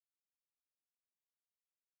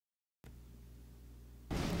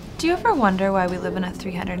Do you ever wonder why we live in a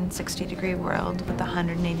 360-degree world with a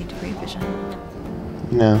 180-degree vision?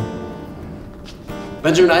 No.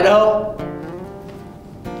 Benjamin, Idaho?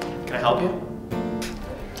 Can I help you?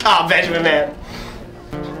 Ah, Benjamin, man.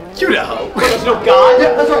 Idaho. There's no God.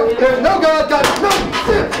 Yeah, that's right. There's no God. No.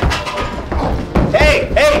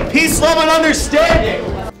 Hey, peace, love, and understanding.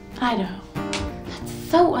 Idaho. That's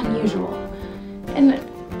so unusual. And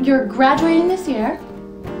you're graduating this year?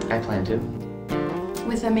 I plan to.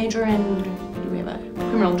 With a major in, do we have a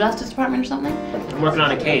criminal justice department or something? I'm working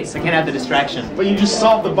on a case. I can't have the distraction. But you just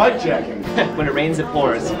solved the bike jacking. When it rains, it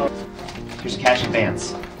pours. Here's a cash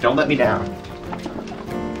advance. Don't let me down.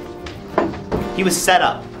 He was set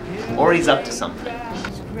up, or he's up to something.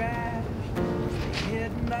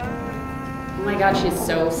 Oh my God, she's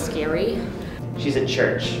so scary. She's at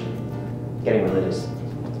church, getting religious.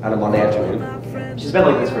 On a Monday afternoon. She's been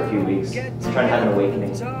like this for a few weeks, trying to have an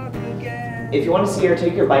awakening. If you want to see her,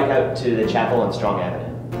 take your bike out to the chapel on Strong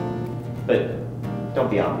Avenue. But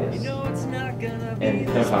don't be obvious. And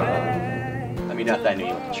don't talk about it. I mean, not that I knew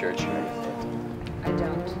you went to church or anything. I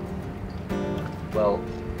don't. Well,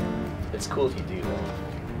 it's cool if you do, though.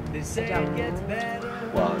 I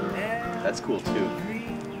don't. Well, that's cool, too.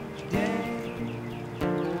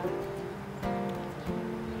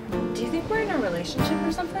 Do you think we're in a relationship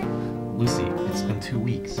or something? Lucy, it's been 2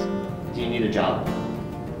 weeks. Do you need a job?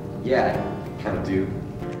 Yeah, I kind of do.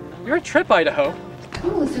 You're a trip, Idaho.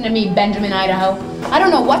 Don't listen to me, Benjamin, Idaho. I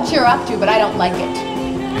don't know what you're up to, but I don't like it.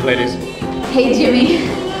 Hey, ladies. Hey, Jimmy.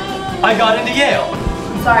 I got into Yale.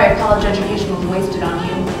 I'm sorry, college education was wasted on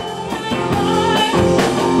you.